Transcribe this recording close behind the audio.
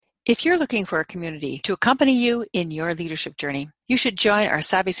If you're looking for a community to accompany you in your leadership journey, you should join our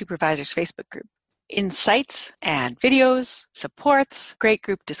Savvy Supervisors Facebook group. Insights and videos, supports, great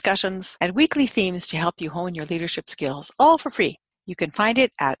group discussions, and weekly themes to help you hone your leadership skills, all for free. You can find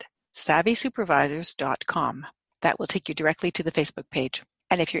it at savvysupervisors.com. That will take you directly to the Facebook page.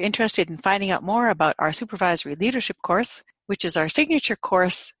 And if you're interested in finding out more about our supervisory leadership course, which is our signature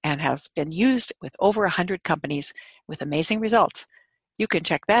course and has been used with over 100 companies with amazing results, you can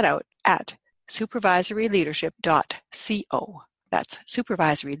check that out at supervisoryleadership.co. That's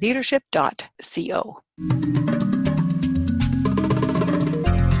supervisoryleadership.co.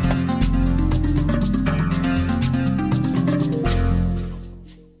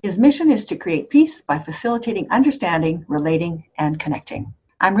 His mission is to create peace by facilitating understanding, relating, and connecting.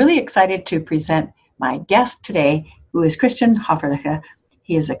 I'm really excited to present my guest today, who is Christian Hofferliche.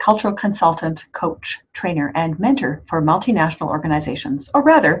 He is a cultural consultant, coach, trainer, and mentor for multinational organizations, or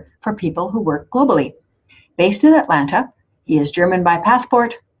rather, for people who work globally. Based in Atlanta, he is German by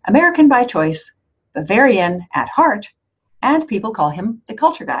passport, American by choice, Bavarian at heart, and people call him the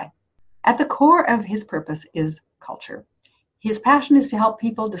culture guy. At the core of his purpose is culture. His passion is to help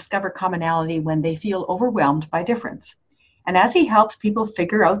people discover commonality when they feel overwhelmed by difference. And as he helps people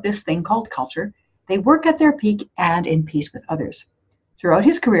figure out this thing called culture, they work at their peak and in peace with others. Throughout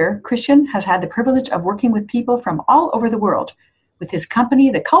his career, Christian has had the privilege of working with people from all over the world. With his company,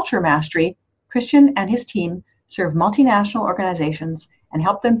 The Culture Mastery, Christian and his team serve multinational organizations and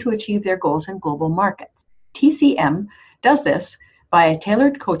help them to achieve their goals in global markets. TCM does this by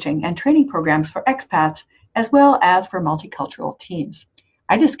tailored coaching and training programs for expats as well as for multicultural teams.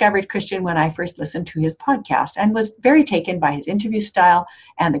 I discovered Christian when I first listened to his podcast and was very taken by his interview style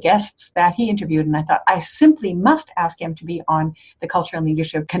and the guests that he interviewed. And I thought I simply must ask him to be on the Culture and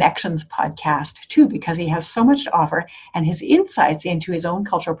Leadership Connections podcast too, because he has so much to offer and his insights into his own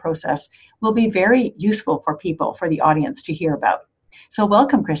cultural process will be very useful for people, for the audience to hear about. So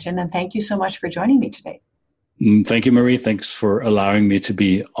welcome, Christian, and thank you so much for joining me today. Thank you, Marie. Thanks for allowing me to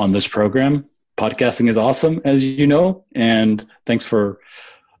be on this program. Podcasting is awesome, as you know, and thanks for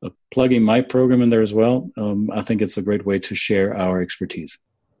plugging my program in there as well. I think it's a great way to share our expertise.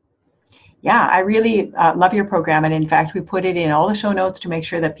 Yeah, I really love your program. And in fact, we put it in all the show notes to make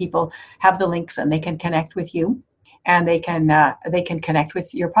sure that people have the links and they can connect with you and they can connect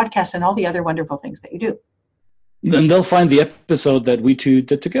with your podcast and all the other wonderful things that you do. And they'll find the episode that we two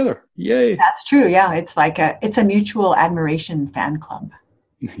did together. Yay. That's true. Yeah, it's like it's a mutual admiration fan club.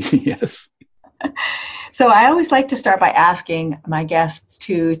 Yes. So I always like to start by asking my guests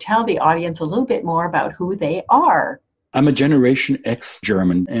to tell the audience a little bit more about who they are. I'm a Generation X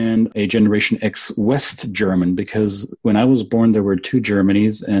German and a Generation X West German because when I was born, there were two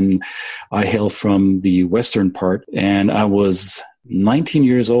Germanys and I hail from the western part. And I was 19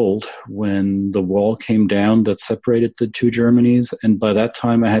 years old when the wall came down that separated the two Germanys. And by that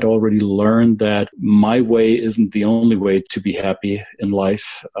time, I had already learned that my way isn't the only way to be happy in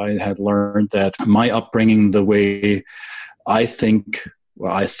life. I had learned that my upbringing, the way I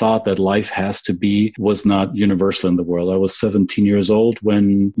thought that life has to be, was not universal in the world. I was 17 years old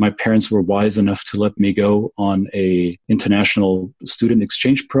when my parents were wise enough to let me go on a international student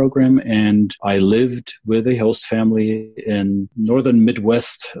exchange program. And I lived with a host family in northern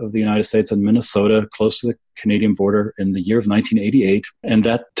Midwest of the United States in Minnesota, close to the Canadian border in the year of 1988. And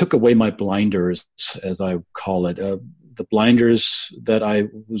that took away my blinders, as I call it. The blinders that I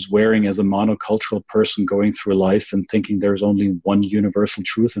was wearing as a monocultural person going through life and thinking there's only one universal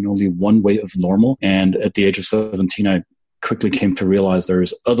truth and only one way of normal. And at the age of 17, I quickly came to realize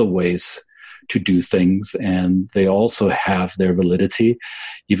there's other ways to do things, and they also have their validity,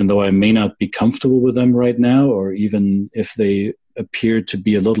 even though I may not be comfortable with them right now, or even if they appear to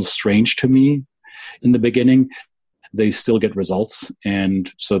be a little strange to me in the beginning. They still get results, and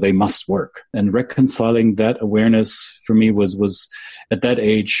so they must work. And reconciling that awareness for me was at that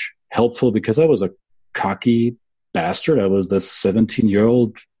age helpful because I was a cocky bastard. I was this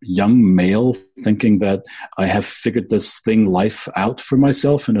 17-year-old young male thinking that I have figured this thing life out for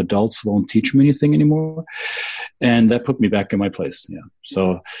myself and adults won't teach me anything anymore. And that put me back in my place. Yeah.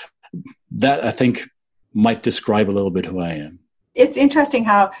 So that, I think, might describe a little bit who I am. It's interesting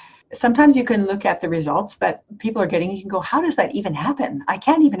how sometimes you can look at the results that people are getting. You can go, how does that even happen? I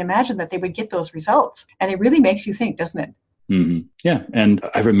can't even imagine that they would get those results. And it really makes you think, doesn't it? Yeah. And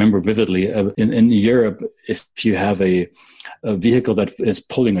I remember vividly in Europe, if you have a vehicle that is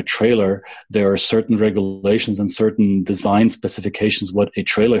pulling a trailer, there are certain regulations and certain design specifications what a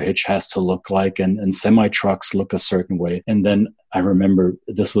trailer hitch has to look like, and semi-trucks look a certain way. And then I remember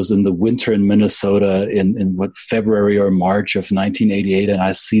this was in the winter in Minnesota in February or March of 1988, and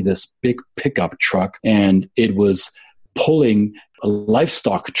I see this big pickup truck, and it was pulling a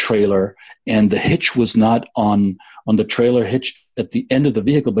livestock trailer, and the hitch was not on the trailer hitch at the end of the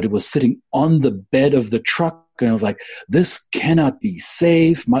vehicle, but it was sitting on the bed of the truck. And I was like, this cannot be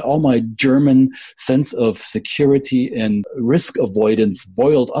safe. All my German sense of security and risk avoidance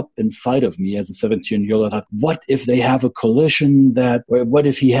boiled up inside of me as a 17-year-old. I thought, what if they have a collision? What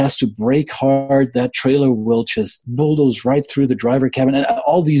if he has to brake hard? That trailer will just bulldoze right through the driver cabin. And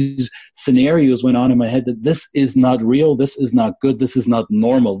all these scenarios went on in my head that this is not real. This is not good. This is not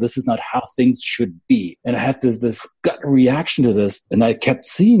normal. This is not how things should be. And I had this gut reaction to this. And I kept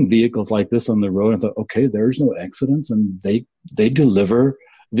seeing vehicles like this on the road. I thought, okay, there's no accidents, and they deliver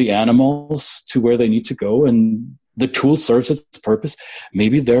the animals to where they need to go, and the tool serves its purpose.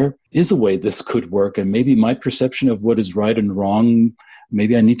 Maybe there is a way this could work, and maybe my perception of what is right and wrong,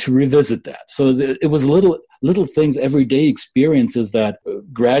 maybe I need to revisit that. So it was little things, everyday experiences that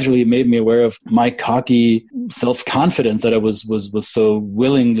gradually made me aware of my cocky self-confidence that I was so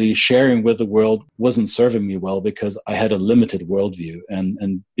willingly sharing with the world wasn't serving me well, because I had a limited worldview,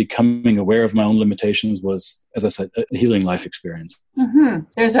 and becoming aware of my own limitations was, as I said, a healing life experience. Mm-hmm.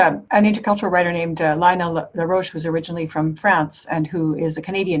 There's an intercultural writer named Lionel Laroche, who's originally from France and who is a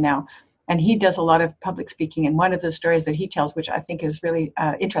Canadian now. And he does a lot of public speaking. And one of the stories that he tells, which I think is really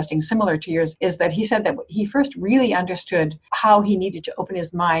interesting, similar to yours, is that he said that he first really understood how he needed to open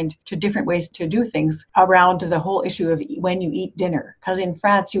his mind to different ways to do things around the whole issue of when you eat dinner. Because in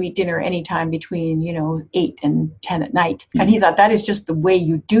France, you eat dinner anytime between, 8 and 10 at night. And he thought that is just the way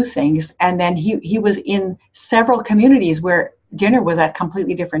you do things. And then he was in several communities where dinner was at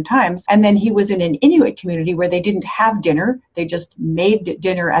completely different times. And then he was in an Inuit community where they didn't have dinner. They just made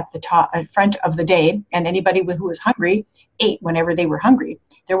dinner at the front of the day. And anybody who was hungry ate whenever they were hungry.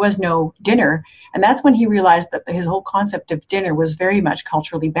 There was no dinner. And that's when he realized that his whole concept of dinner was very much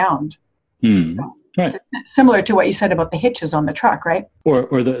culturally bound. Right. So, similar to what you said about the hitches on the truck, right?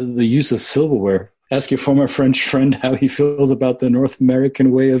 Or the use of silverware. Ask your former French friend how he feels about the North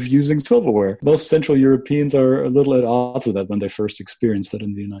American way of using silverware. Most Central Europeans are a little at odds with that when they first experienced it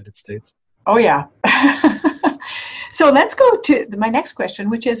in the United States. Oh, yeah. So let's go to my next question,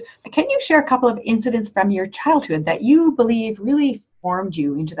 which is, can you share a couple of incidents from your childhood that you believe really formed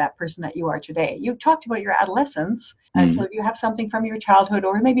you into that person that you are today? You talked about your adolescence. So if you have something from your childhood,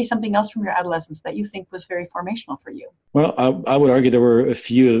 or maybe something else from your adolescence that you think was very formational for you. Well, I would argue there were a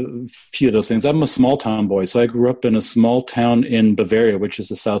few of those things. I'm a small town boy, so I grew up in a small town in Bavaria, which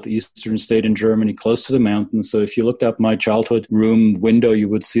is a southeastern state in Germany, close to the mountains. So if you looked out my childhood room window, you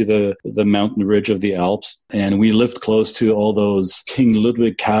would see the mountain ridge of the Alps. And we lived close to all those King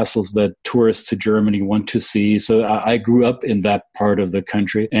Ludwig castles that tourists to Germany want to see. So I grew up in that part of the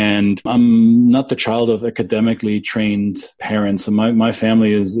country. And I'm not the child of academically trained parents. And my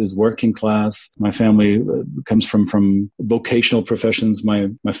family is working class. My family comes from vocational professions. My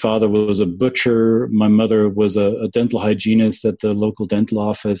father was a butcher. My mother was a dental hygienist at the local dental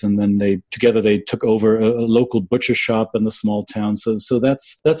office. And then they took over a local butcher shop in the small town. So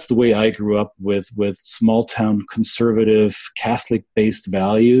that's the way I grew up, with small town conservative Catholic-based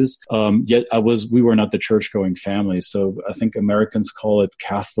values. Yet we were not the church-going family. So I think Americans call it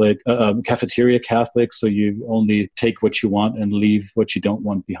cafeteria Catholic. So you only take what you want and leave what you don't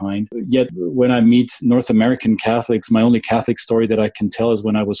want behind. Yet when I meet North American Catholics, my only Catholic story that I can tell is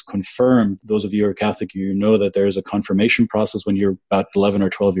when I was confirmed. Those of you who are Catholic, you know that there is a confirmation process when you're about 11 or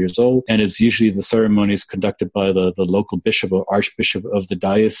 12 years old. And it's usually the ceremony is conducted by the local bishop or archbishop of the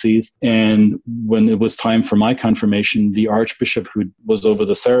diocese. And when it was time for my confirmation, the archbishop who was over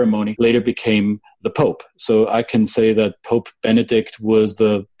the ceremony later became the Pope. So I can say that Pope Benedict was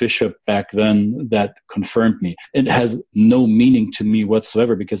the bishop back then that confirmed me. It has no meaning to me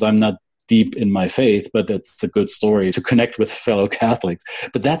whatsoever because I'm not deep in my faith, but that's a good story to connect with fellow Catholics.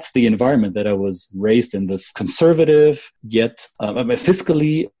 But that's the environment that I was raised in, this conservative, yet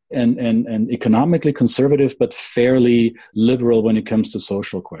fiscally and economically conservative, but fairly liberal when it comes to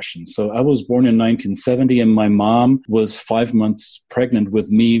social questions. So I was born in 1970, and my mom was 5 months pregnant with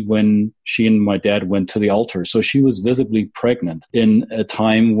me when she and my dad went to the altar. So she was visibly pregnant in a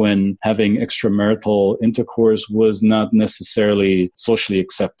time when having extramarital intercourse was not necessarily socially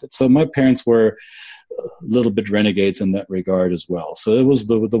accepted. So my parents were little bit renegades in that regard as well. So it was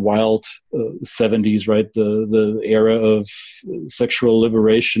the wild 70s, right? The era of sexual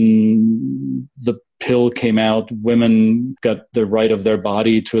liberation. The pill came out. Women got the right of their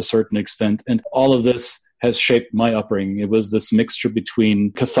body to a certain extent. And all of this has shaped my upbringing. It was this mixture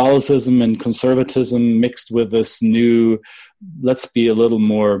between Catholicism and conservatism mixed with this new, let's be a little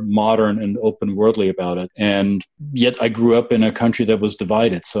more modern and open worldly about it. And yet I grew up in a country that was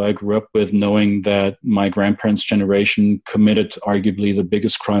divided. So I grew up with knowing that my grandparents' generation committed arguably the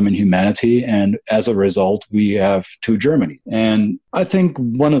biggest crime in humanity. And as a result, we have two Germany. And I think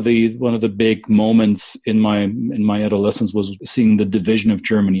one of the big moments in my adolescence was seeing the division of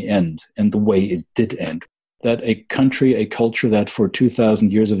Germany end and the way it did end. That a country, a culture that for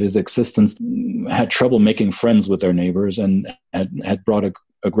 2,000 years of its existence had trouble making friends with their neighbors and had brought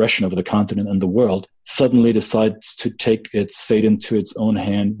aggression over the continent and the world, suddenly decides to take its fate into its own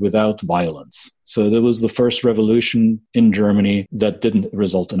hand without violence. So there was the first revolution in Germany that didn't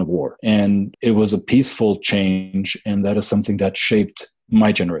result in a war. And it was a peaceful change, and that is something that shaped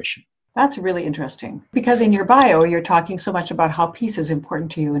my generation. That's really interesting, because in your bio, you're talking so much about how peace is important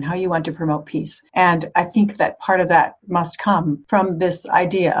to you and how you want to promote peace. And I think that part of that must come from this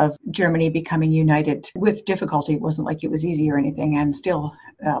idea of Germany becoming united with difficulty. It wasn't like it was easy or anything, and still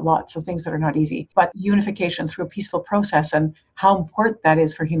lots of things that are not easy, but unification through a peaceful process and how important that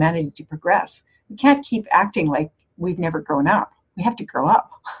is for humanity to progress. We can't keep acting like we've never grown up. We have to grow up.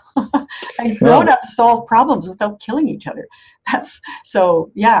 And grown up solve problems without killing each other. That's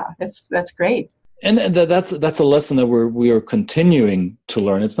great. And that's a lesson that we are continuing to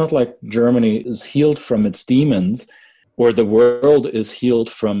learn. It's not like Germany is healed from its demons, or the world is healed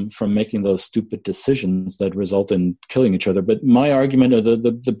from making those stupid decisions that result in killing each other. But my argument, or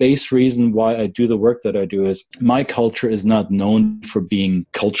the base reason why I do the work that I do, is my culture is not known for being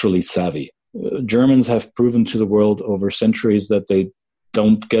culturally savvy. Germans have proven to the world over centuries that they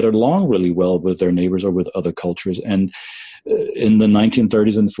don't get along really well with their neighbors or with other cultures. And in the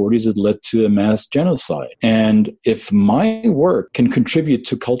 1930s and 40s, it led to a mass genocide. And if my work can contribute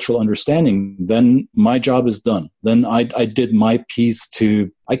to cultural understanding, then my job is done. Then I did my piece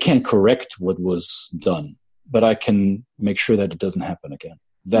I can't correct what was done, but I can make sure that it doesn't happen again.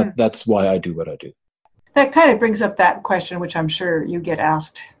 That's why I do what I do. That kind of brings up that question, which I'm sure you get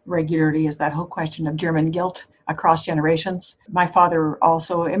asked regularly, is that whole question of German guilt across generations. My father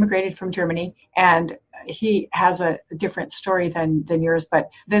also immigrated from Germany, and he has a different story than yours, but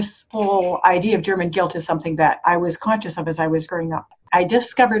this whole idea of German guilt is something that I was conscious of as I was growing up. I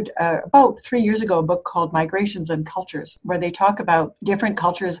discovered about 3 years ago a book called Migrations and Cultures, where they talk about different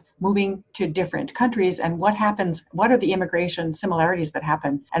cultures moving to different countries and what happens, what are the immigration similarities that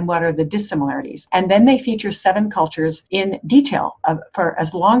happen, and what are the dissimilarities. And then they feature 7 cultures in detail for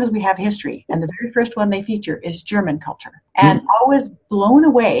as long as we have history. And the very first one they feature is German culture. And I was blown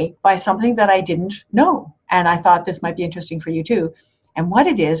away by something that I didn't know. And I thought this might be interesting for you too. And what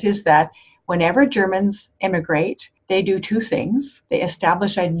it is that whenever Germans immigrate, they do 2 things. They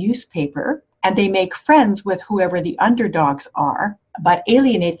establish a newspaper and they make friends with whoever the underdogs are, but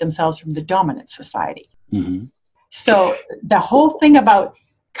alienate themselves from the dominant society. Mm-hmm. So the whole thing about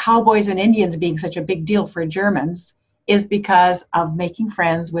cowboys and Indians being such a big deal for Germans is because of making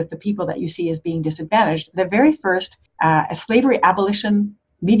friends with the people that you see as being disadvantaged. The very first slavery abolition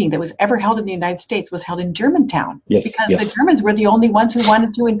meeting that was ever held in the United States was held in Germantown, because the Germans were the only ones who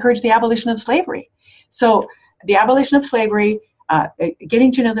wanted to encourage the abolition of slavery. So the abolition of slavery,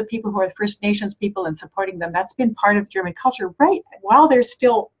 getting to know the people who are the First Nations people and supporting them, that's been part of German culture, right? While they're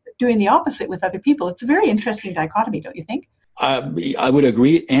still doing the opposite with other people. It's a very interesting dichotomy, don't you think? I would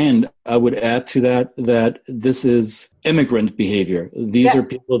agree, and I would add to that this is immigrant behavior. These are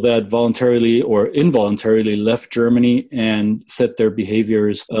people that voluntarily or involuntarily left Germany and set their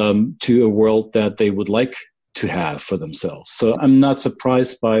behaviors to a world that they would like to have for themselves. So I'm not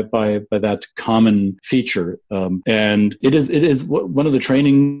surprised by that common feature. And it is one of the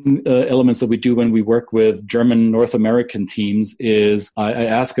training elements that we do when we work with German North American teams is I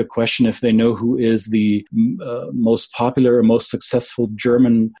ask a question if they know who is the most popular or most successful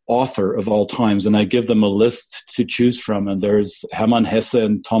German author of all times. And I give them a list to choose from. And there's Hermann Hesse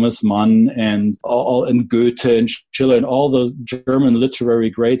and Thomas Mann and Goethe and Schiller and all the German literary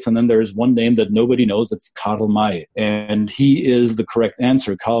greats. And then there's one name that nobody knows. It's Karl May. And he is the correct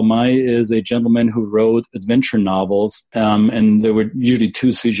answer. Karl May is a gentleman who wrote adventure novels. And there were usually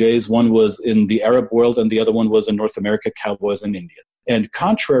 2 sujets. One was in the Arab world and the other one was in North America, cowboys in India. And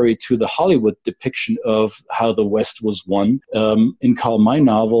contrary to the Hollywood depiction of how the West was won, in Karl May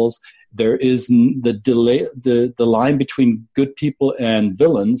novels, There is the line between good people and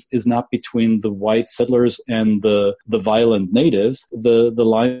villains is not between the white settlers and the violent natives. The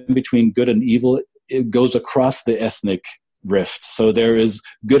line between good and evil, it goes across the ethnic rift. So there is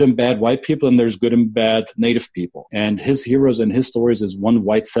good and bad white people, and there's good and bad native people. And his heroes and his stories is one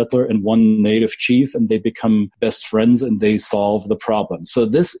white settler and one native chief, and they become best friends and they solve the problem. So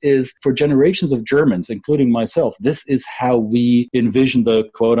this is, for generations of Germans, including myself, this is how we envision the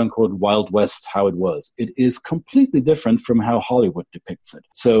quote-unquote Wild West, how it was. It is completely different from how Hollywood depicts it.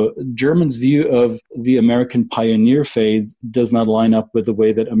 So Germans' view of the American pioneer phase does not line up with the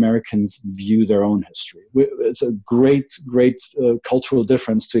way that Americans view their own history. It's a great cultural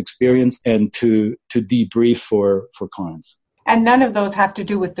difference to experience and to debrief for clients. And none of those have to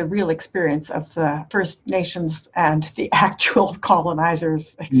do with the real experience of the First Nations and the actual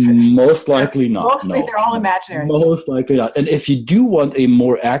colonizers. Most likely not. Mostly they're all imaginary. Most likely not. And if you do want a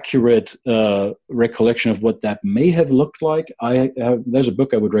more accurate recollection of what that may have looked like, there's a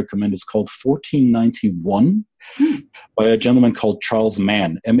book I would recommend. It's called 1491. By a gentleman called Charles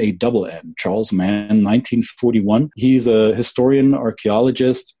Mann, M-A-N-N, Charles Mann, 1941. He's a historian,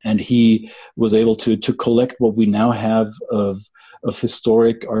 archaeologist, and he was able to collect what we now have of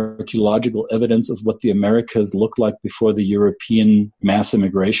historic archaeological evidence of what the Americas looked like before the European mass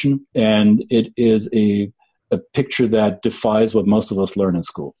immigration. And it is a picture that defies what most of us learn in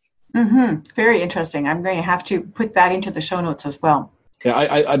school. Mm-hmm. Very interesting. I'm going to have to put that into the show notes as well.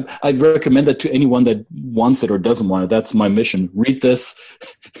 Yeah, I'd recommend that to anyone that wants it or doesn't want it. That's my mission. Read this,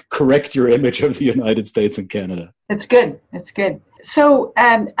 correct your image of the United States and Canada. It's good. It's good. So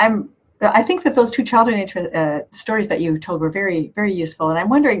I think that those two childhood stories that you told were very, very useful. And I'm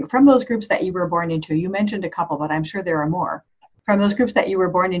wondering, from those groups that you were born into, you mentioned a couple, but I'm sure there are more. From those groups that you were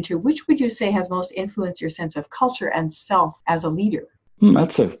born into, which would you say has most influenced your sense of culture and self as a leader?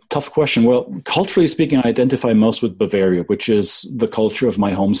 That's a tough question. Well, culturally speaking, I identify most with Bavaria, which is the culture of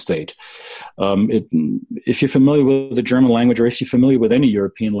my home state. If you're familiar with the German language, or if you're familiar with any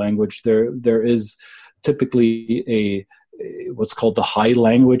European language, there is typically what's called the high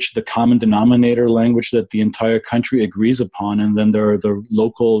language, the common denominator language that the entire country agrees upon, and then there are the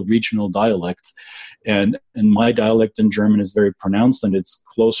local regional dialects. And my dialect in German is very pronounced, and it's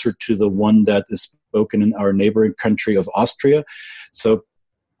closer to the one that is spoken in our neighboring country of Austria. So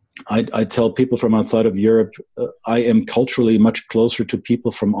I tell people from outside of Europe, I am culturally much closer to people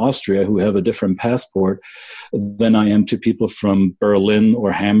from Austria who have a different passport than I am to people from Berlin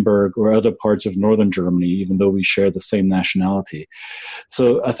or Hamburg or other parts of northern Germany, even though we share the same nationality.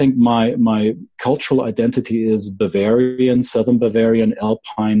 So I think my cultural identity is Bavarian, Southern Bavarian,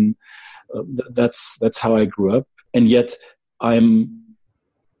 Alpine. That's how I grew up. And yet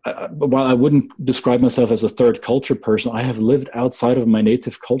while I wouldn't describe myself as a third culture person, I have lived outside of my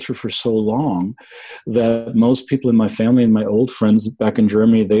native culture for so long that most people in my family and my old friends back in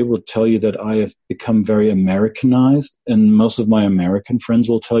Germany, they will tell you that I have become very Americanized. And most of my American friends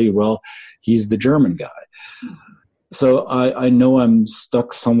will tell you, well, he's the German guy. So I know I'm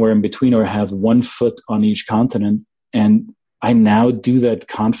stuck somewhere in between, or have one foot on each continent. And I now do that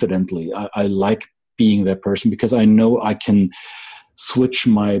confidently. I like being that person because I know I can switch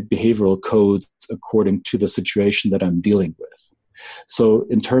my behavioral codes according to the situation that I'm dealing with. So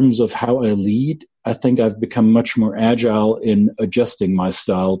in terms of how I lead, I think I've become much more agile in adjusting my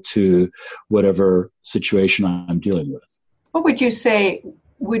style to whatever situation I'm dealing with. What would you say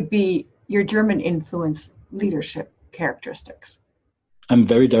would be your German influence leadership characteristics? I'm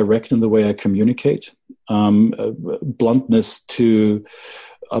very direct in the way I communicate. Bluntness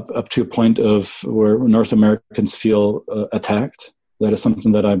up to a point of where North Americans feel attacked. That is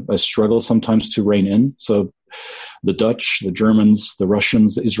something that I struggle sometimes to rein in. So the Dutch, the Germans, the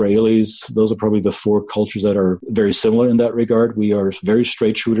Russians, the Israelis, those are probably the four cultures that are very similar in that regard. We are very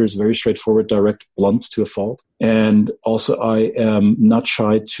straight shooters, very straightforward, direct, blunt to a fault. And also I am not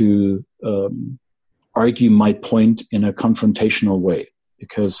shy to argue my point in a confrontational way,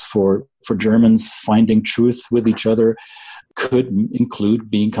 because for Germans, finding truth with each other could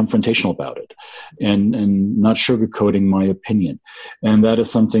include being confrontational about it and not sugarcoating my opinion. And that is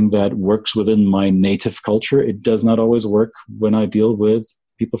something that works within my native culture. It does not always work when I deal with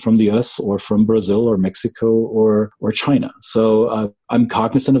people from the US or from Brazil or Mexico or China. So I'm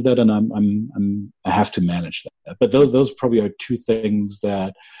cognizant of that, and I have to manage that. But those probably are two things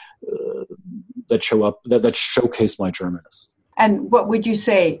that show up, that showcase my Germanness. And what would you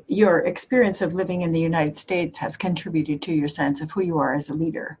say your experience of living in the United States has contributed to your sense of who you are as a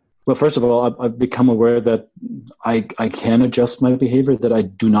leader? Well, first of all, I've become aware that I can adjust my behavior, that I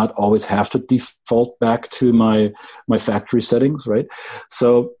do not always have to default back to my factory settings, right?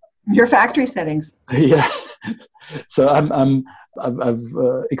 So Your factory settings. Yeah. So I've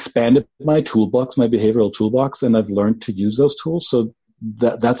expanded my toolbox, my behavioral toolbox, and I've learned to use those tools. So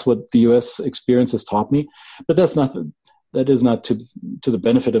that's what the U.S. experience has taught me. But that is not to the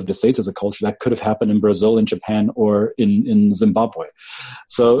benefit of the States as a culture. That could have happened in Brazil, in Japan, or in Zimbabwe.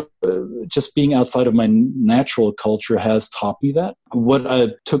 So just being outside of my natural culture has taught me that. What I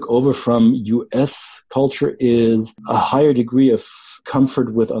took over from U.S. culture is a higher degree of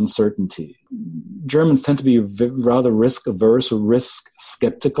comfort with uncertainty. Germans tend to be rather risk averse or risk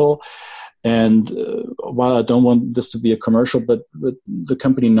skeptical. And while I don't want this to be a commercial, but the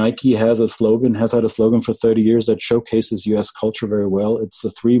company Nike has had a slogan for 30 years that showcases U.S. culture very well. It's a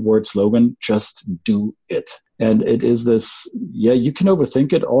 3-word slogan, just do it. And it is this, you can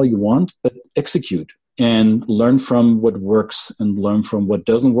overthink it all you want, but execute and learn from what works and learn from what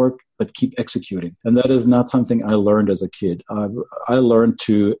doesn't work, but keep executing. And that is not something I learned as a kid. I learned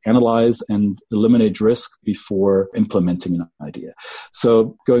to analyze and eliminate risk before implementing an idea.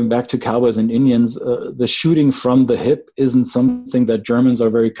 So going back to cowboys and Indians, the shooting from the hip isn't something that Germans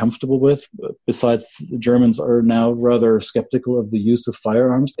are very comfortable with. Besides, Germans are now rather skeptical of the use of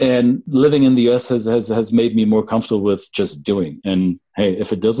firearms. And living in the US has made me more comfortable with just doing. And hey,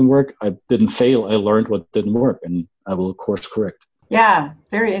 if it doesn't work, I didn't fail. I learned what didn't work, and I will course correct. Yeah,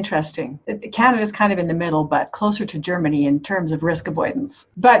 very interesting. Canada's kind of in the middle, but closer to Germany in terms of risk avoidance.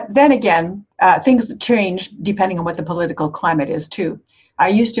 But then again, things change depending on what the political climate is too. I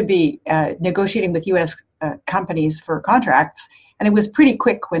used to be negotiating with U.S. Companies for contracts, and it was pretty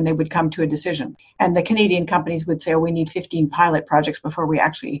quick when they would come to a decision. And the Canadian companies would say, we need 15 pilot projects before we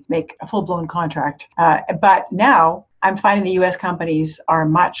actually make a full-blown contract. But now I'm finding the U.S. companies are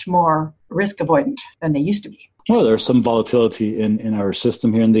much more risk avoidant than they used to be. Well, there's some volatility in our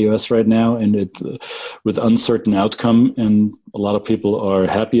system here in the U.S. right now, and it with uncertain outcome. And a lot of people are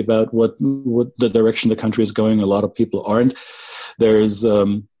happy about what the direction the country is going. A lot of people aren't. There is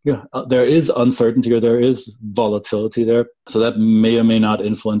uncertainty, or there is volatility there. So that may or may not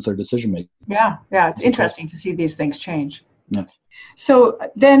influence their decision making. Yeah, it's interesting to see these things change. Yeah. So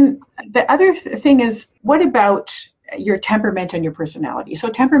then the other thing is, what about your temperament and your personality? So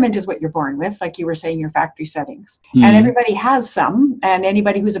temperament is what you're born with, like you were saying, your factory settings. Mm-hmm. And everybody has some, and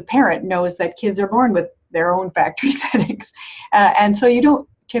anybody who's a parent knows that kids are born with their own factory settings. And so you don't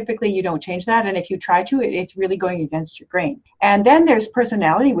change that. And if you try to, it's really going against your grain. And then there's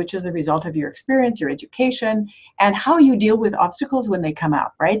personality, which is the result of your experience, your education, and how you deal with obstacles when they come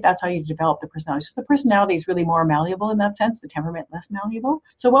up, right? That's how you develop the personality. So the personality is really more malleable in that sense, the temperament less malleable.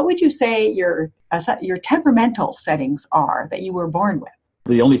 So what would you say your temperamental settings are that you were born with?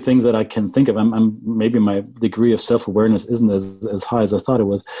 The only things that I can think of, maybe my degree of self-awareness isn't as high as I thought it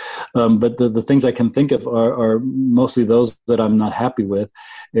was, but the things I can think of are mostly those that I'm not happy with.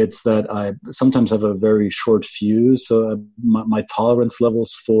 It's that I sometimes have a very short fuse, so my tolerance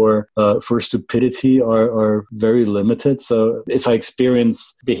levels for stupidity are very limited. So if I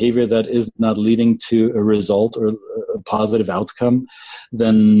experience behavior that is not leading to a result or a positive outcome,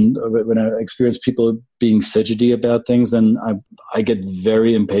 then when I experience people being fidgety about things, then I get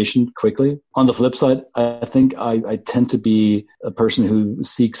very impatient quickly. On the flip side, I think I tend to be a person who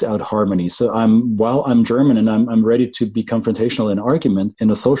seeks out harmony. So while I'm German and I'm ready to be confrontational in argument, in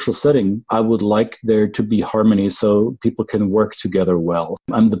a social setting, I would like there to be harmony so people can work together well.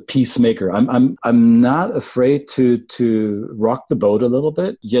 I'm the peacemaker. I'm not afraid to rock the boat a little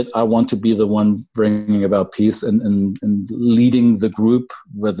bit, yet I want to be the one bringing about peace and leading the group,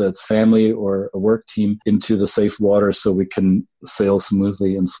 whether it's family or a work team, into the safe water so we can sail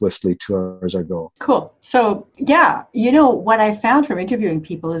smoothly and swiftly towards our goal. Cool. So what I found from interviewing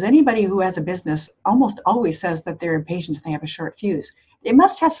people is anybody who has a business almost always says that they're impatient and they have a short fuse. It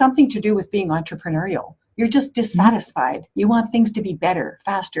must have something to do with being entrepreneurial. You're just dissatisfied. You want things to be better,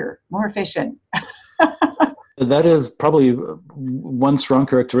 faster, more efficient. That is probably one strong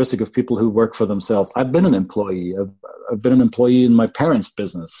characteristic of people who work for themselves. I've been an employee. I've been an employee in my parents'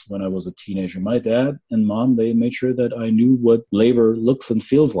 business when I was a teenager. My dad and mom, they made sure that I knew what labor looks and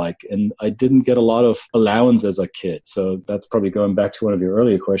feels like. And I didn't get a lot of allowance as a kid. So that's probably going back to one of your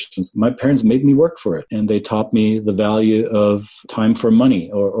earlier questions. My parents made me work for it. And they taught me the value of time for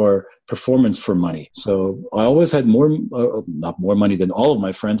money or performance for money. So I always had not more money than all of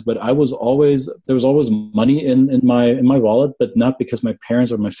my friends, but there was always money in my wallet, but not because my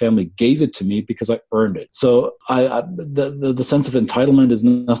parents or my family gave it to me, because I earned it. So the sense of entitlement is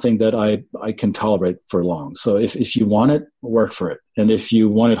nothing that I can tolerate for long. So if you want it, work for it. And if you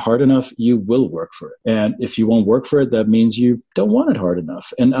want it hard enough, you will work for it. And if you won't work for it, that means you don't want it hard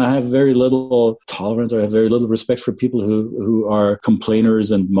enough. And I have very little tolerance, or I have very little respect for people who are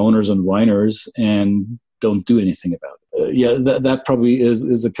complainers and moaners and whiners and don't do anything about it. That probably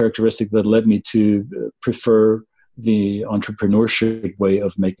is a characteristic that led me to prefer the entrepreneurship way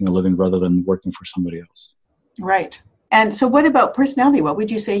of making a living rather than working for somebody else. Right. And so what about personality? What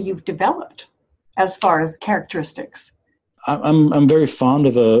would you say you've developed as far as characteristics? I'm very fond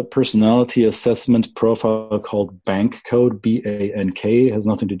of a personality assessment profile called Bank Code, BANK. It has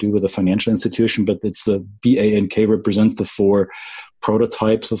nothing to do with a financial institution, but it's the BANK represents the 4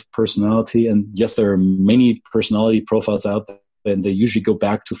 prototypes of personality. And yes, there are many personality profiles out there, and they usually go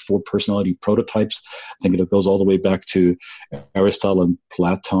back to 4 personality prototypes. I think it goes all the way back to Aristotle and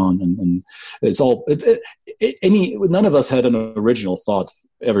Platon, and it's all none of us had an original thought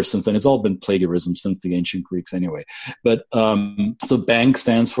ever since then. It's all been plagiarism since the ancient Greeks anyway. But so BANK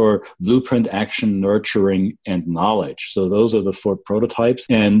stands for Blueprint, Action, Nurturing, and Knowledge. So those are the 4 prototypes.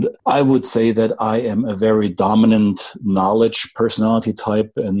 And I would say that I am a very dominant knowledge personality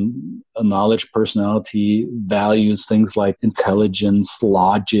type, and a knowledge personality values things like intelligence,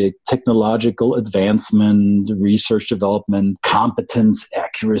 logic, technological advancement, research development, competence,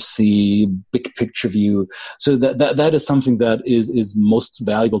 accuracy, big picture view. So that is something that is most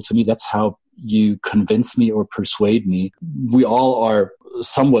valuable to me. That's how you convince me or persuade me. We all are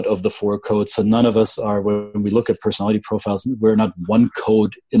somewhat of the 4 codes. So none of us are, when we look at personality profiles, we're not one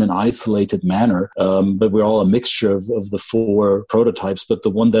code in an isolated manner, but we're all a mixture of the 4 prototypes. But the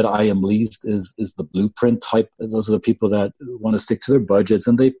one that I am least is the blueprint type. Those are the people that want to stick to their budgets,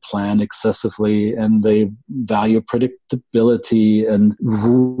 and they plan excessively, and they value predictability and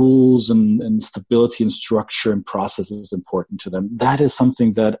rules and stability and structure and process is important to them. That is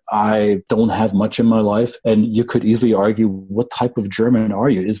something that I don't have much in my life. And you could easily argue, what type of German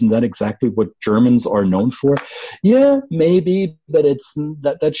are you? Isn't that exactly what Germans are known for? Yeah, maybe, but it's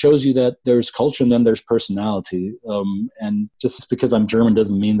that shows you that there's culture and then there's personality. And just because I'm German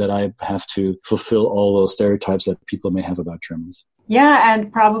doesn't mean that I have to fulfill all those stereotypes that people may have about Germans. Yeah,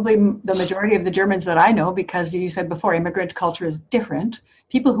 and probably the majority of the Germans that I know, because you said before, immigrant culture is different.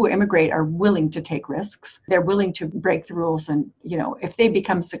 People who immigrate are willing to take risks. They're willing to break the rules, and if they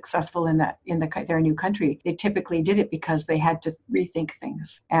become successful in their new country, they typically did it because they had to rethink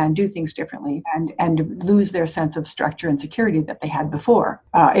things and do things differently, and lose their sense of structure and security that they had before,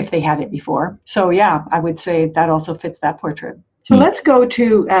 if they had it before. So yeah, I would say that also fits that portrait. So let's go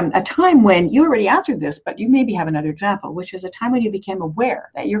to a time when you already answered this, but you maybe have another example, which is a time when you became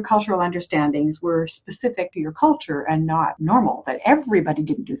aware that your cultural understandings were specific to your culture and not normal, that everybody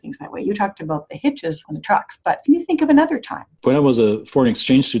didn't do things that way. You talked about the hitches on the trucks, but can you think of another time? When I was a foreign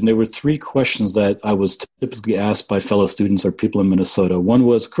exchange student, there were 3 questions that I was typically asked by fellow students or people in Minnesota. One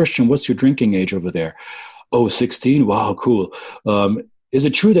was, Christian, what's your drinking age over there? Oh, 16? Wow, cool. Is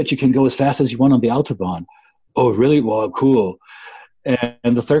it true that you can go as fast as you want on the Autobahn? Oh, really? Wow, cool.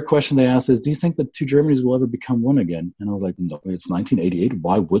 And the third question they asked is, do you think the 2 Germanys will ever become one again? And I was like, no, it's 1988.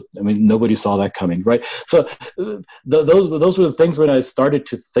 Why would, nobody saw that coming, right? So those were the things when I started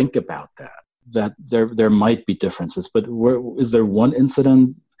to think about that there might be differences. But is there one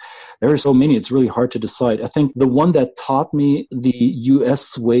incident? There are so many, it's really hard to decide. I think the one that taught me the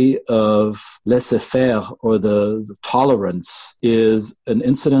U.S. way of laissez-faire, or the tolerance, is an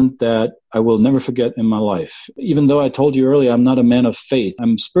incident that I will never forget in my life. Even though I told you earlier, I'm not a man of faith.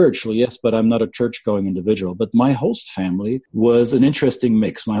 I'm spiritual, yes, but I'm not a church-going individual. But my host family was an interesting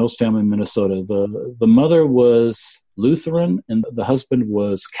mix. My host family in Minnesota, the mother was Lutheran and the husband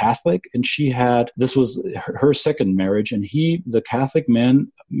was Catholic, and this was her second marriage, and the Catholic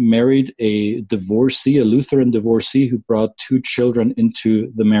man, married a Lutheran divorcee who brought 2 children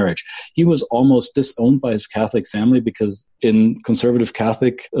into the marriage. He was almost disowned by his Catholic family because in conservative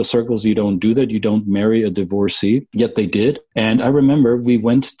Catholic circles, you don't do that. You don't marry a divorcee, yet they did. And I remember we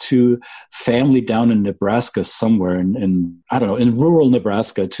went to family down in Nebraska somewhere in rural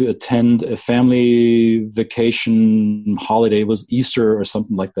Nebraska to attend a family vacation holiday. It was Easter or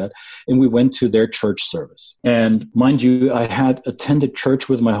something like that. And we went to their church service. And mind you, I had attended church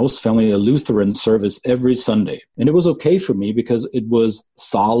with my host family, a Lutheran service every Sunday. And it was okay for me because it was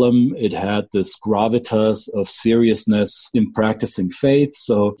solemn. It had this gravitas of seriousness in practicing faith.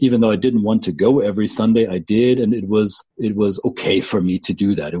 So even though I didn't want to go every Sunday, I did. And it was okay for me to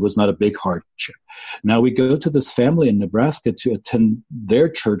do that. It was not a big hardship. Now we go to this family in Nebraska to attend their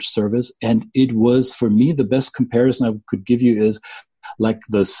church service. And it was, for me, the best comparison I could give you is like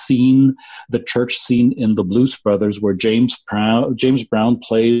the church scene in The Blues Brothers, where James Brown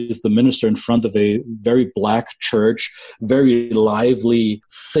plays the minister in front of a very black church, very lively,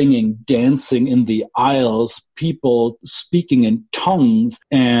 singing, dancing in the aisles, people speaking in tongues.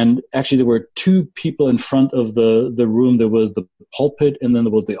 And actually there were two people in front of the room. There was the pulpit and then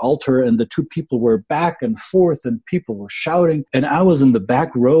there was the altar, and the two people were back and forth and people were shouting. And I was in the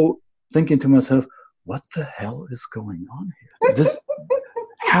back row thinking to myself, what the hell is going on here?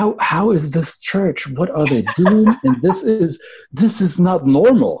 How is this church? What are they doing? And this is not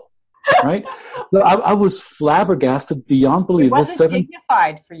normal, right? So I was flabbergasted beyond belief. It wasn't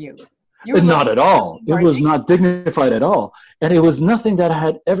dignified for you. Not at all. It was not dignified at all. And it was nothing that I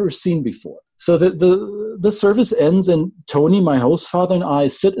had ever seen before. So the service ends, and Tony, my host father, and I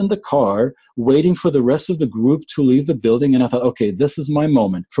sit in the car waiting for the rest of the group to leave the building. And I thought, okay, this is my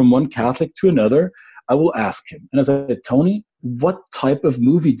moment. From one Catholic to another, I will ask him. And I said, Tony, what type of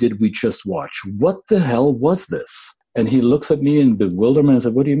movie did we just watch? What the hell was this? And he looks at me in bewilderment and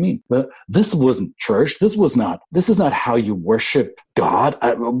said, what do you mean? Well, this wasn't church. This is not how you worship God.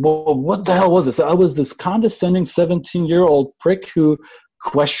 What the hell was this? I was this condescending 17-year-old prick who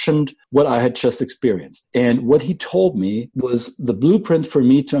questioned what I had just experienced. And what he told me was the blueprint for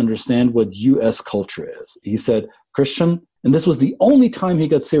me to understand what U.S. culture is. He said, Christian, and this was the only time he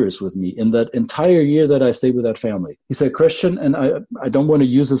got serious with me in that entire year that I stayed with that family. He said, Christian, and I don't want to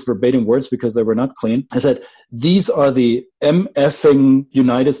use his verbatim words because they were not clean. I said, these are the MFing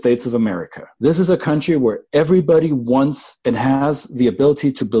United States of America. This is a country where everybody wants and has the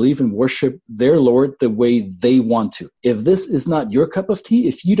ability to believe and worship their Lord the way they want to. If this is not your cup of tea,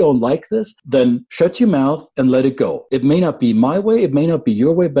 if you don't like this, then shut your mouth and let it go. It may not be my way, it may not be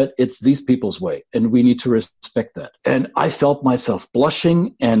your way, but it's these people's way, and we need to respect that. And I felt myself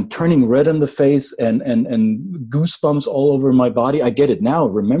blushing and turning red in the face and goosebumps all over my body. I get it now,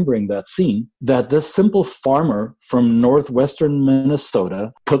 remembering that scene, that this simple farmer from northwestern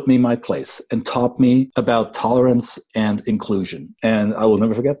Minnesota put me in my place and taught me about tolerance and inclusion. And I will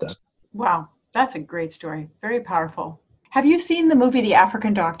never forget that. Wow, that's a great story. Very powerful. Have you seen the movie The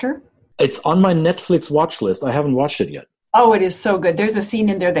African Doctor? It's on my Netflix watch list. I haven't watched it yet. Oh, it is so good. There's a scene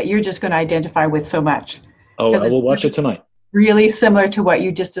in there that you're just going to identify with so much. Oh, I will watch it tonight. Really similar to what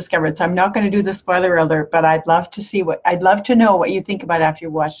you just discovered. So I'm not going to do the spoiler alert, but I'd love to know what you think about it after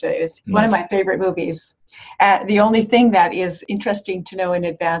you watched it. It's nice. One of my favorite movies. The only thing that is interesting to know in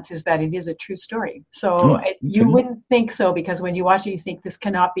advance is that it is a true story. So you wouldn't think so, because when you watch it, you think this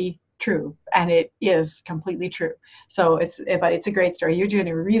cannot be true, and it is completely true. So it's a great story. You're going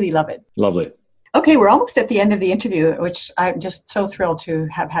to really love it. Lovely. Okay, we're almost at the end of the interview, which I'm just so thrilled to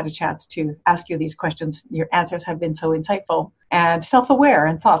have had a chance to ask you these questions. Your answers have been so insightful and self-aware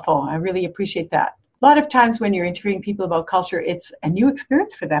and thoughtful. I really appreciate that. A lot of times when you're interviewing people about culture, it's a new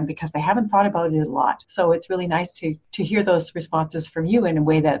experience for them because they haven't thought about it a lot. So it's really nice to hear those responses from you in a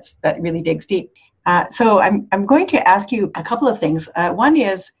way that really digs deep. So I'm going to ask you a couple of things. One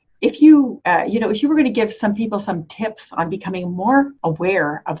is, if you were going to give some people some tips on becoming more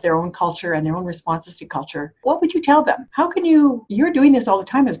aware of their own culture and their own responses to culture, what would you tell them? How can you're doing this all the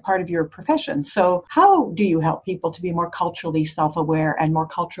time as part of your profession. So how do you help people to be more culturally self-aware and more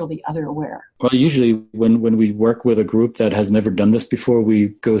culturally other-aware? Well, usually when we work with a group that has never done this before, we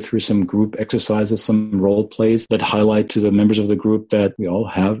go through some group exercises, some role plays that highlight to the members of the group that we all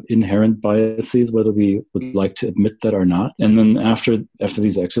have inherent biases, whether we would like to admit that or not. And then after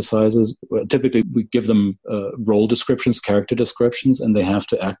these exercises, typically we give them role descriptions, character descriptions, and they have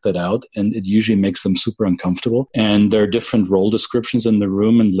to act that out. And it usually makes them super uncomfortable. And there are different role descriptions in the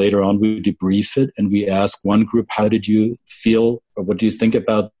room. And later on, we debrief it and we ask one group, how did you feel, or what do you think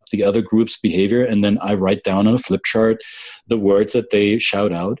about the other group's behavior? And then I write down on a flip chart the words that they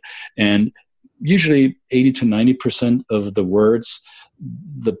shout out. And usually 80 to 90% of the words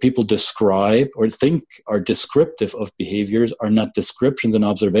the people describe or think are descriptive of behaviors are not descriptions and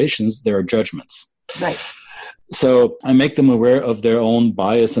observations, they are judgments. Right. So I make them aware of their own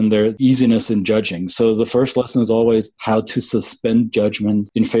bias and their easiness in judging. So the first lesson is always how to suspend judgment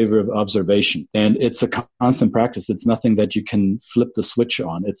in favor of observation. And it's a constant practice. It's nothing that you can flip the switch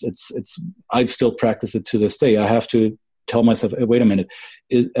on. I still practice it to this day. I have to tell myself, hey, wait a minute,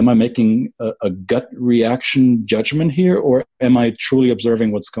 am I making a gut reaction judgment here, or am I truly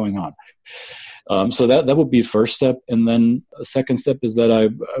observing what's going on? So that would be first step. And then a second step is that I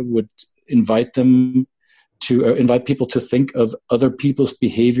would invite them to invite people to think of other people's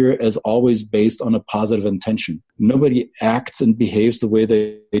behavior as always based on a positive intention. Nobody acts and behaves the way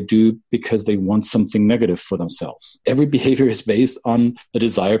they do because they want something negative for themselves. Every behavior is based on a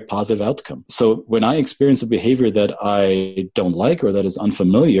desired positive outcome. So when I experience a behavior that I don't like or that is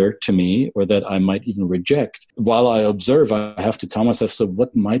unfamiliar to me or that I might even reject, while I observe, I have to tell myself, so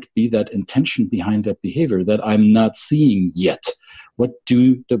what might be that intention behind that behavior that I'm not seeing yet? What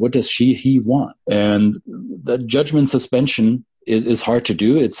does he want? And the judgment suspension is hard to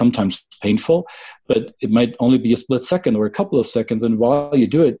do. It's sometimes painful, but it might only be a split second or a couple of seconds. And while you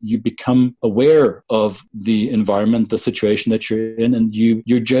do it, you become aware of the environment, the situation that you're in, and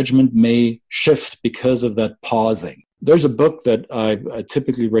your judgment may shift because of that pausing. There's a book that I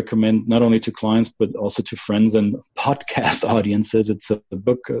typically recommend not only to clients, but also to friends and podcast audiences. It's a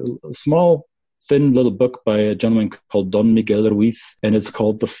book, a small, thin little book by a gentleman called Don Miguel Ruiz, and it's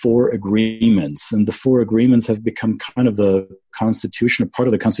called The Four Agreements. And the Four Agreements have become kind of the constitution, a part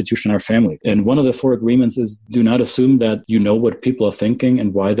of the constitution in our family. And one of the four agreements is do not assume that you know what people are thinking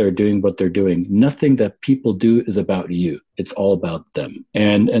and why they're doing what they're doing. Nothing that people do is about you. It's all about them.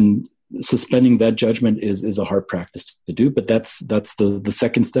 And suspending that judgment is a hard practice to do, but that's the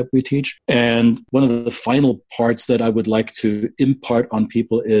second step we teach. And one of the final parts that I would like to impart on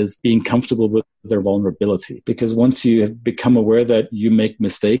people is being comfortable with their vulnerability. Because once you have become aware that you make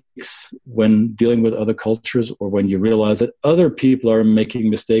mistakes when dealing with other cultures, or when you realize that other people are making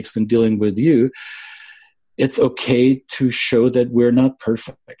mistakes in dealing with you, it's okay to show that we're not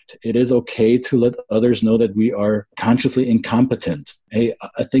perfect. It is okay to let others know that we are consciously incompetent. Hey,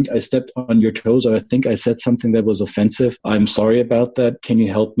 I think I stepped on your toes, or I think I said something that was offensive. I'm sorry about that. Can you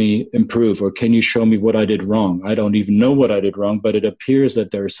help me improve? Or can you show me what I did wrong? I don't even know what I did wrong, but it appears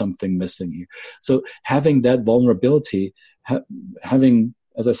that there is something missing here. So having that vulnerability, having,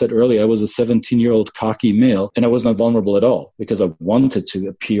 as I said earlier, I was a 17-year-old cocky male, and I was not vulnerable at all because I wanted to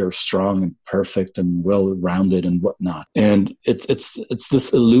appear strong and perfect and well-rounded and whatnot. And it's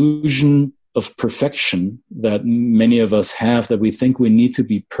this illusion of perfection that many of us have, that we think we need to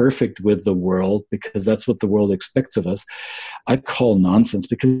be perfect with the world because that's what the world expects of us. I call nonsense,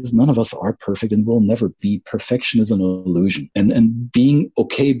 because none of us are perfect and will never be. Perfection is an illusion. And being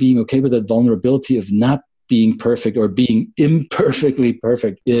okay with that vulnerability of not being perfect or being imperfectly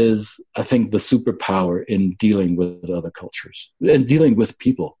perfect is, I think, the superpower in dealing with other cultures and dealing with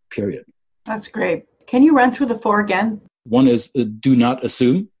people, period. That's great. Can you run through the four again? One is do not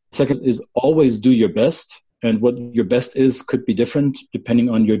assume. Second is always do your best. And what your best is could be different depending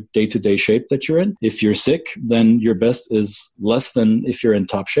on your day-to-day shape that you're in. If you're sick, then your best is less than if you're in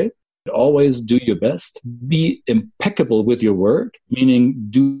top shape. Always do your best. Be impeccable with your word, meaning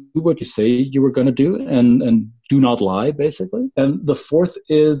do what you say you were going to do, and do not lie, basically. And the fourth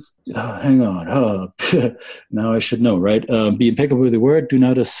is, now I should know, right? Be impeccable with your word. Do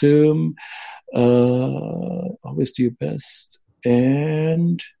not assume. Always do your best.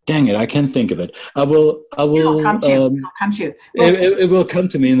 And dang it, I can't think of it. I will. It'll come to you. It'll come to you. It will come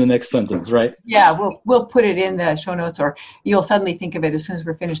to me in the next sentence, right? Yeah, we'll put it in the show notes, or you'll suddenly think of it as soon as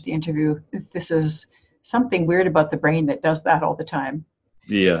we're finished the interview. This is something weird about the brain that does that all the time.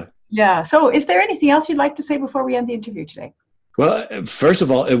 Yeah. Yeah. So is there anything else you'd like to say before we end the interview today? Well, first of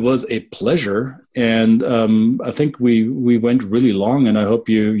all, it was a pleasure. And I think we went really long, and I hope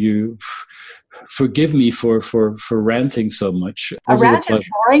you forgive me for ranting so much. A rant is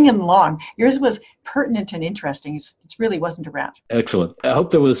boring and long. Yours was pertinent and interesting. It really wasn't a rant. Excellent. I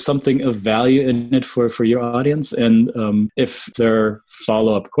hope there was something of value in it for your audience. And if there are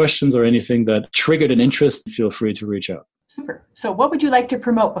follow-up questions or anything that triggered an interest, feel free to reach out. Super. So what would you like to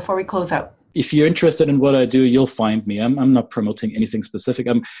promote before we close out? If you're interested in what I do, you'll find me. I'm not promoting anything specific.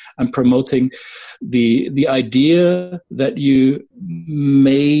 I'm promoting the idea that you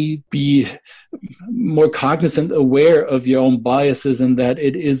may be more cognizant, aware of your own biases, and that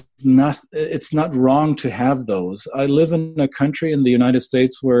it's not wrong to have those. I live in a country in the United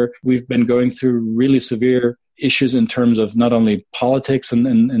States where we've been going through really severe issues in terms of not only politics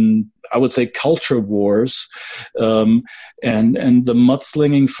and I would say culture wars, and the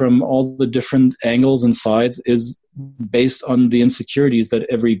mudslinging from all the different angles and sides is based on the insecurities that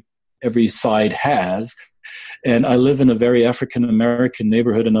every side has. And I live in a very African-American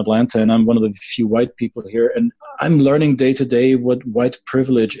neighborhood in Atlanta, and I'm one of the few white people here. And I'm learning day to day what white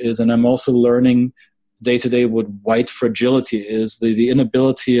privilege is, and I'm also learning day-to-day what white fragility is, the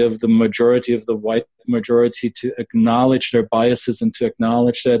inability of the majority of the white majority to acknowledge their biases and to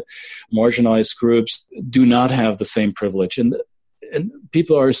acknowledge that marginalized groups do not have the same privilege. And And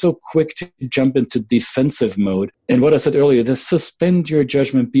people are so quick to jump into defensive mode. And what I said earlier, just suspend your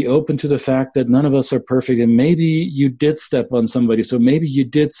judgment, be open to the fact that none of us are perfect. And maybe you did step on somebody. So maybe you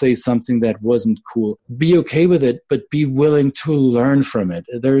did say something that wasn't cool. Be okay with it, but be willing to learn from it.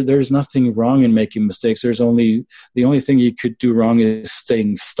 There's nothing wrong in making mistakes. The only thing you could do wrong is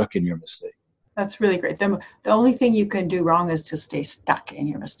staying stuck in your mistake. That's really great. The only thing you can do wrong is to stay stuck in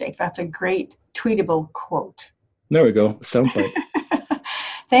your mistake. That's a great tweetable quote. There we go. Soundbite.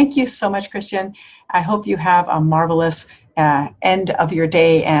 Thank you so much, Christian. I hope you have a marvelous end of your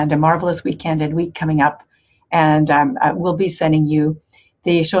day and a marvelous weekend and week coming up. And I will be sending you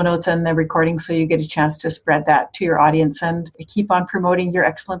the show notes and the recording so you get a chance to spread that to your audience and keep on promoting your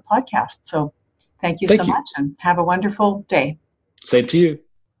excellent podcast. So thank you so much and have a wonderful day. Same to you.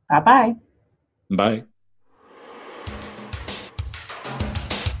 Bye-bye. Bye.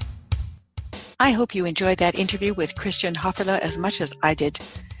 I hope you enjoyed that interview with Christian Hofferle as much as I did.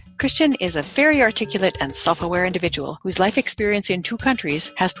 Christian is a very articulate and self-aware individual whose life experience in 2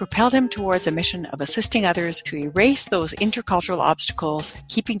 countries has propelled him towards a mission of assisting others to erase those intercultural obstacles,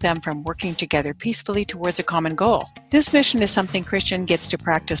 keeping them from working together peacefully towards a common goal. This mission is something Christian gets to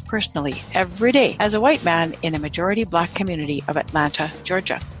practice personally every day as a white man in a majority Black community of Atlanta,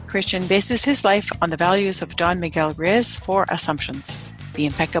 Georgia. Christian bases his life on the values of Don Miguel Ruiz 4 assumptions. Be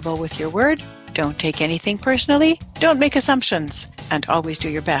impeccable with your word. Don't take anything personally. Don't make assumptions. And always do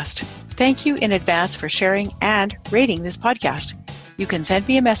your best. Thank you in advance for sharing and rating this podcast. You can send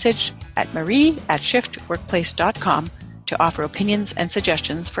me a message at marie@shiftworkplace.com to offer opinions and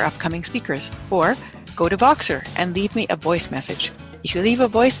suggestions for upcoming speakers. Or go to Voxer and leave me a voice message. If you leave a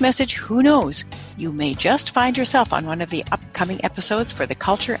voice message, who knows? You may just find yourself on one of the upcoming episodes for the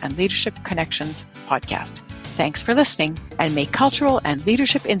Culture and Leadership Connections podcast. Thanks for listening, and may cultural and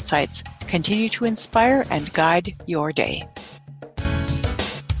leadership insights continue to inspire and guide your day.